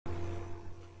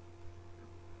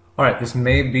All right, this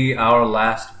may be our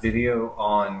last video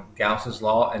on Gauss's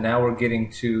law, and now we're getting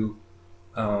to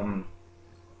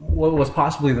what was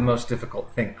possibly the most difficult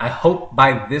thing. I hope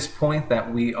by this point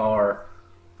that we are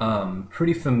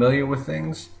pretty familiar with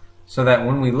things, so that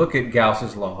when we look at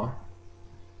Gauss's law,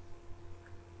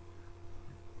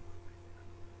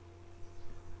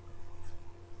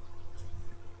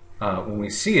 when we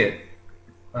see it,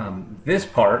 this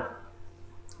part,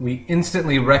 we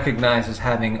instantly recognize as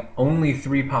having only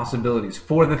three possibilities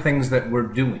for the things that we're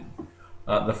doing.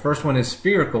 The first one is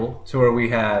spherical, to where we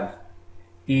have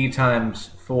e times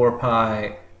 4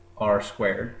 pi r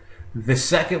squared. The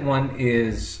second one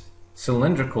is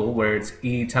cylindrical, where it's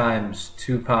e times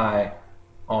 2 pi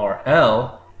r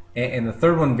l. And the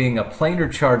third one being a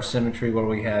planar charge symmetry, where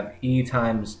we have e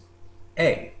times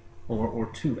a, or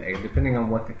 2a, depending on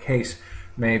what the case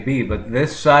may be. But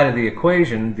this side of the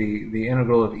equation, the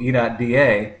integral of e dot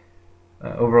dA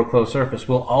over a closed surface,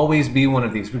 will always be one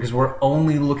of these, because we're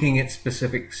only looking at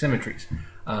specific symmetries.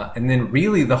 And then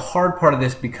really the hard part of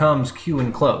this becomes Q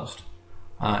enclosed.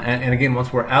 And again,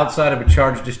 once we're outside of a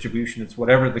charge distribution, it's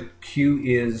whatever the Q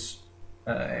is,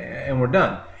 and we're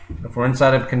done. If we're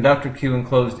inside of a conductor, Q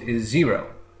enclosed is 0.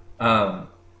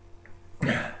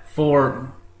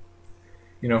 For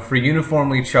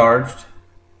uniformly charged,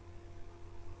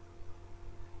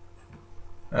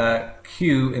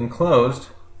 Q enclosed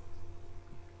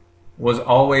was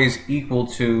always equal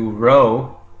to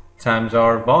rho times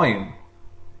our volume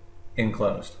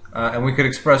enclosed. And we could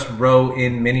express rho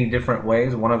in many different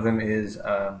ways. One of them is,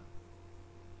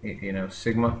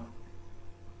 sigma.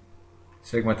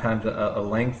 Sigma times a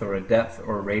length or a depth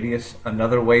or a radius.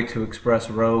 Another way to express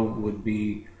rho would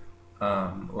be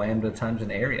lambda times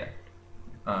an area.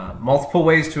 Multiple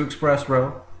ways to express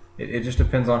rho. It just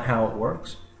depends on how it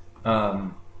works.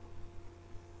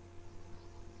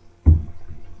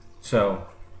 So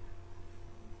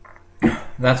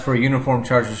that's for a uniform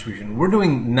charge distribution. We're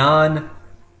doing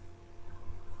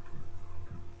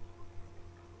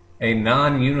a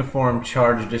non-uniform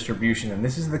charge distribution, and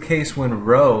this is the case when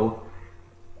rho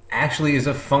actually is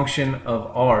a function of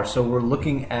r. So we're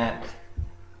looking at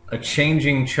a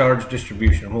changing charge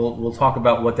distribution. We'll talk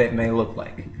about what that may look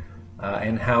like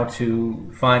and how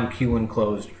to find Q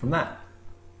enclosed from that.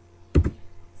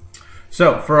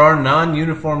 So for our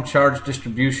non-uniform charge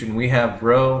distribution, we have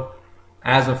rho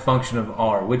as a function of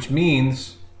r, which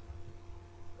means,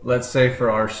 let's say for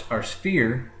our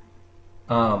sphere,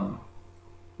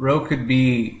 rho could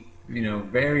be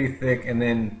very thick and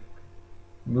then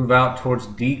move out towards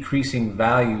decreasing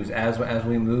values as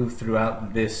we move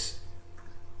throughout this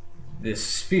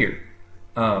sphere.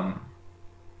 And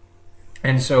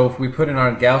so if we put in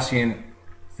our Gaussian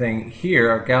thing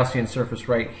here, our Gaussian surface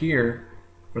right here,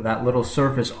 for that little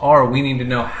surface r, we need to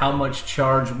know how much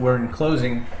charge we're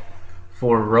enclosing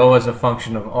for rho as a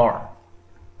function of r.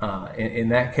 In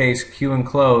that case, Q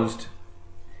enclosed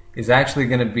is actually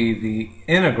going to be the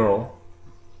integral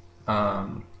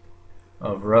of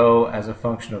rho as a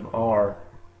function of r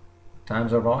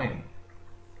times our volume.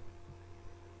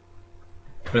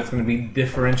 But it's going to be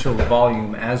differential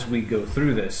volume as we go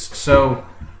through this. So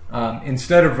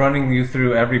instead of running you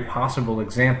through every possible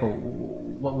example,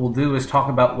 what we'll do is talk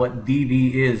about what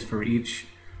dV is for each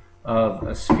of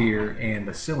a sphere and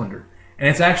a cylinder. And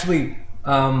it's actually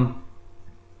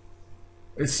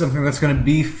it's something that's going to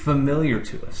be familiar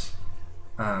to us.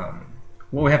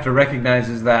 What we have to recognize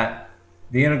is that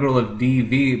the integral of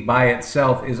dV by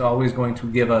itself is always going to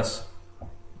give us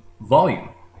volume.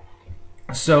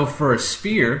 So for a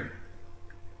sphere,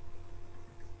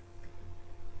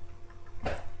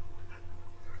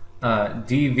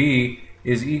 dV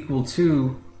is equal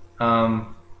to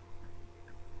 4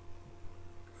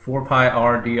 pi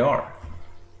r dr.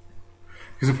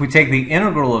 Because if we take the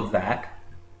integral of that,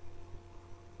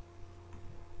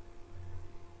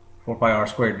 4 pi r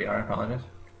squared dr, I apologize.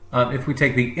 If we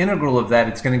take the integral of that,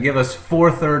 it's going to give us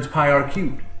 4/3 pi r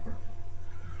cubed.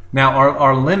 Now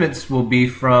our limits will be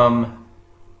from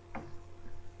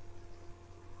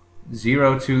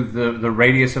 0 to the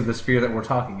radius of the sphere that we're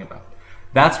talking about.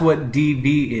 That's what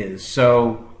dV is.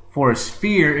 So for a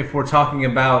sphere, if we're talking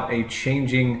about a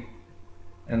changing,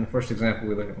 and the first example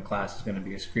we look at in class is going to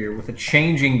be a sphere with a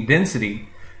changing density,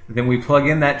 then we plug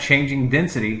in that changing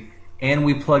density and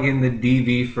we plug in the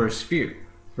dV for a sphere.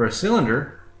 For a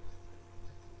cylinder,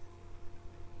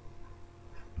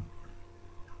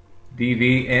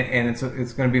 dV, and it's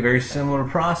going to be a very similar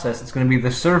process. It's going to be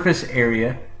the surface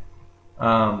area,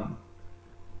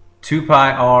 2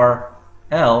 pi r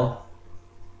L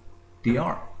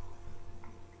dr.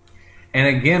 And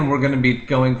again, we're going to be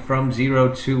going from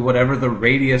 0 to whatever the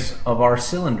radius of our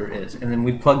cylinder is. And then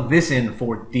we plug this in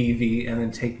for dV and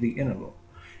then take the integral.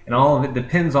 And all of it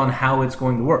depends on how it's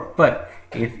going to work. But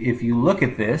if you look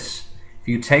at this, if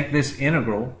you take this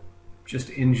integral, just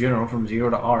in general from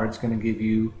 0 to r, it's going to give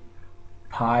you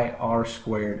pi r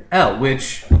squared L,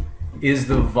 which is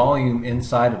the volume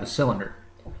inside of a cylinder.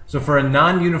 So for a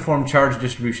non-uniform charge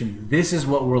distribution, this is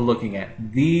what we're looking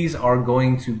at. These are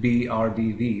going to be our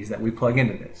dVs that we plug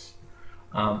into this.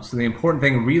 So the important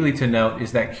thing really to note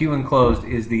is that Q enclosed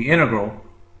is the integral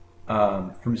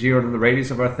from 0 to the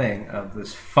radius of our thing of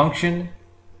this function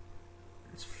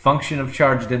of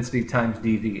charge density times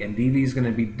dV. And dV is going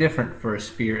to be different for a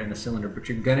sphere and a cylinder, but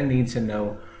you're going to need to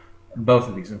know both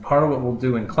of these. And part of what we'll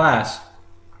do in class,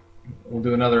 we'll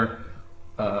do another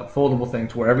foldable thing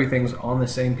to where everything's on the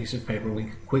same piece of paper. We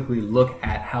can quickly look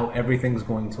at how everything's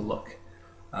going to look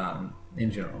in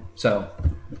general. So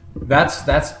that's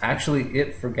actually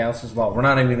it for Gauss's law. We're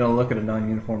not even going to look at a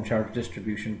non-uniform charge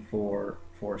distribution for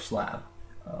a slab.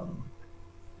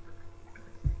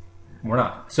 We're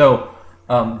not. So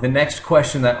the next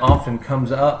question that often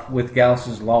comes up with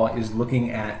Gauss's law is looking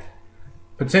at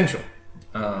potential.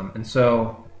 And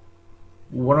so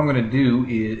what I'm going to do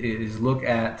is look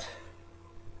at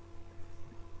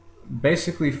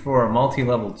basically for a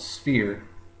multi-leveled sphere,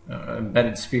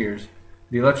 embedded spheres,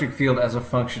 the electric field as a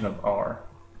function of R.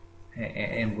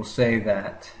 And we'll say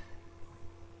that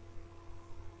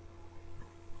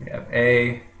we have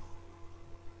A,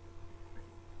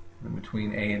 and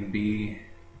between A and B,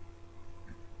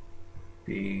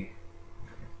 B,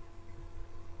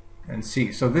 and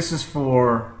C. So this is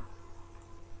for,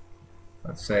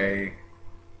 let's say,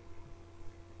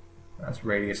 that's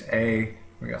radius A.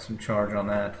 We got some charge on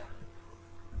that.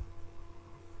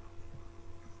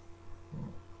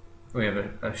 We have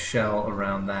a shell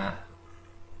around that.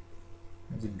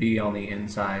 There's a B on the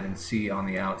inside and C on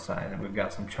the outside, and we've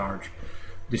got some charge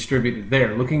distributed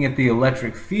there. Looking at the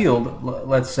electric field,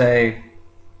 let's say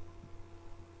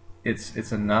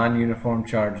it's a non-uniform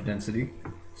charge density,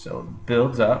 so it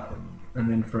builds up, and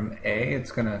then from A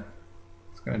it's gonna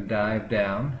dive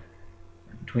down.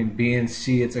 Between B and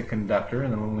C it's a conductor,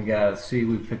 and then when we get out of C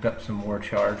we picked up some more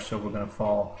charge, so we're gonna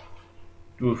fall.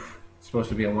 Oof. It's supposed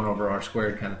to be a 1 over r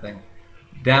squared kind of thing.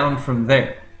 Down from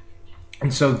there.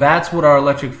 And so that's what our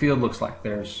electric field looks like.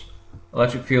 There's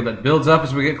electric field that builds up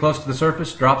as we get close to the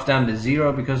surface, drops down to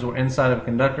 0 because we're inside of a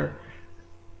conductor,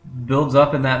 builds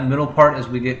up in that middle part as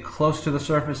we get close to the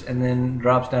surface, and then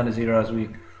drops down to 0 as we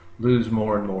lose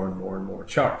more and more and more and more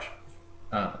charge.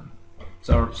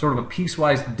 So sort of a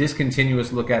piecewise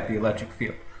discontinuous look at the electric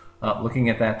field. Looking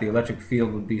at that, the electric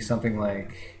field would be something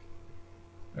like,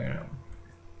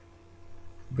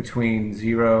 between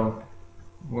 0,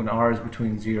 when r is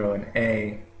between 0 and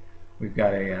A, we've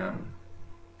got a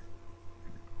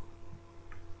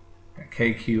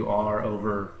KQR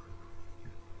over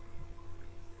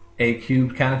A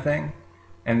cubed kind of thing.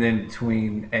 And then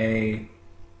between A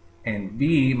and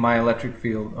B, my electric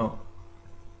field,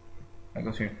 that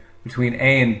goes here. Between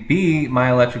A and B, my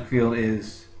electric field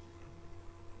is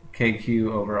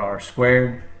KQ over R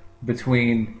squared.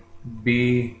 Between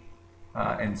B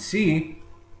and C,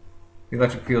 the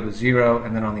electric field is 0,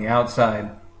 and then on the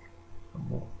outside,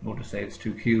 we'll just say it's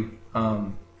 2Q.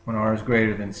 When R is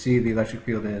greater than C, the electric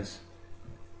field is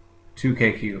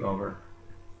 2KQ over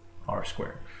R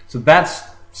squared. So that's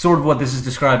sort of what this is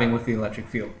describing with the electric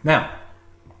field. Now,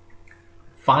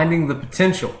 finding the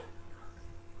potential.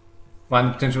 Find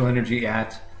the potential energy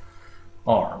at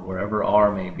R, wherever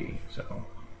R may be. So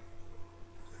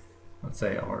let's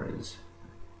say R is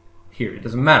here. It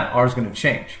doesn't matter. R is going to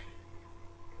change.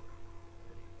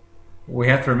 What we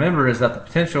have to remember is that the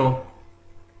potential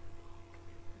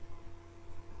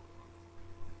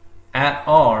at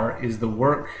R is the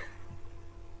work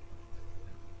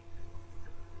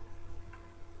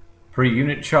per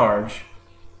unit charge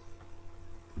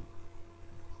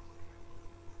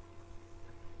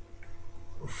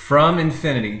from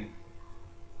infinity,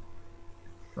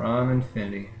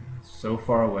 so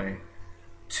far away,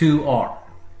 to R.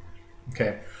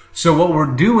 Okay. So what we're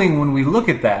doing when we look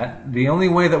at that, the only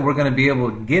way that we're going to be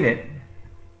able to get it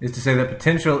is to say that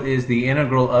potential is the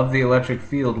integral of the electric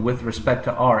field with respect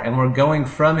to R, and we're going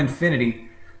from infinity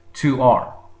to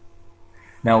R.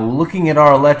 Now, looking at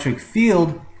our electric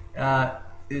field,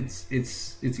 it's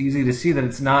easy to see that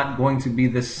it's not going to be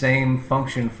the same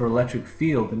function for electric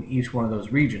field in each one of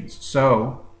those regions.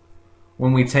 So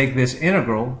when we take this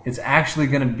integral, it's actually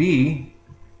going to be,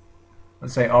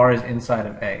 let's say R is inside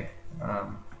of A.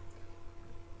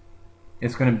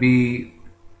 It's going to be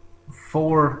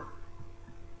 4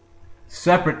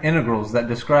 separate integrals that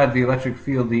describe the electric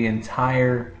field for the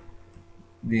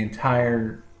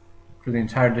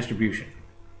entire distribution.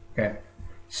 Okay,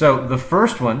 so the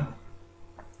first one,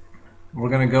 we're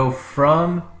going to go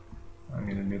from, I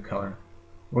need a new color.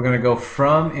 We're going to go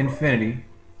from infinity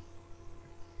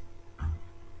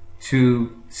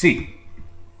to C.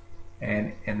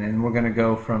 And then we're going to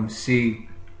go from C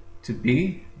to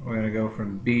B. We're going to go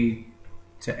from B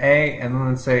to A. And then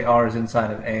let's say R is inside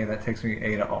of A. That takes me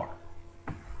A to R.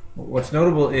 What's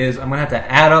notable is I'm going to have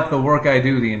to add up the work I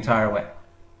do the entire way.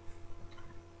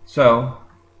 So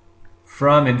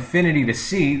from infinity to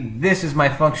C, this is my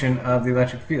function of the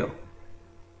electric field.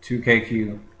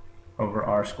 2kq over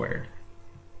r squared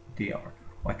dr.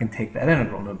 Well, I can take that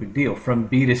integral, no big deal. From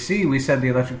B to C, we said the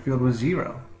electric field was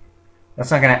 0.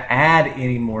 That's not going to add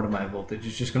any more to my voltage.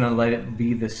 It's just going to let it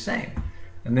be the same.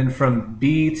 And then from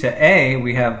B to A,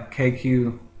 we have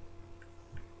kq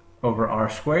over r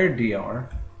squared dr.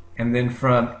 And then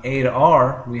from A to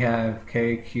R, we have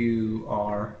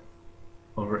kqr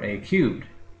over a cubed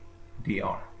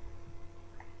dr.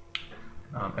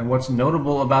 And what's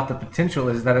notable about the potential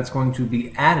is that it's going to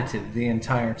be additive the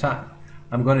entire time.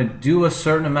 I'm going to do a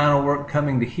certain amount of work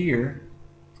coming to here.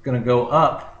 It's going to go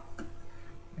up.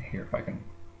 Here, if I can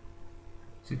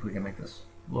see if we can make this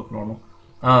look normal.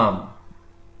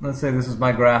 Let's say this is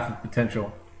my graph of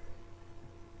potential.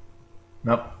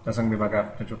 Nope, that's not going to be my graph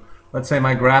of potential. Let's say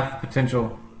my graph of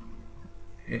potential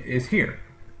is here,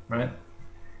 right?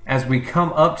 As we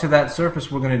come up to that surface,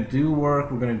 we're going to do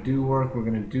work, we're going to do work, we're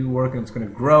going to do work, and it's going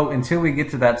to grow until we get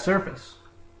to that surface.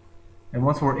 And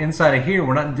once we're inside of here,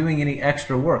 we're not doing any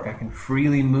extra work. I can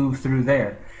freely move through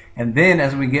there. And then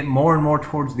as we get more and more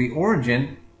towards the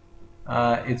origin,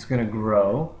 it's going to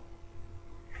grow.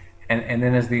 And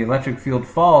then as the electric field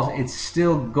falls, it's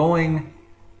still going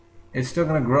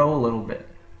to grow a little bit.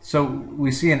 So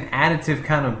we see an additive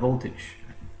kind of voltage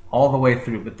all the way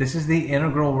through. But this is the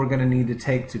integral we're going to need to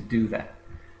take to do that.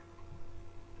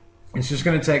 It's just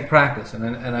going to take practice.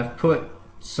 And I've put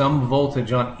some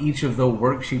voltage on each of the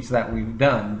worksheets that we've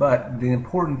done. But the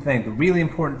important thing, the really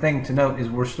important thing to note is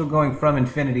we're still going from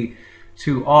infinity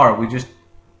to R.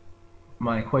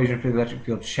 My equation for the electric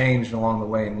field changed along the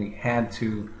way, and we had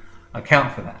to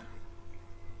account for that.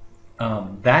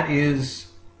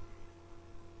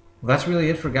 That's really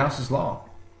it for Gauss's law.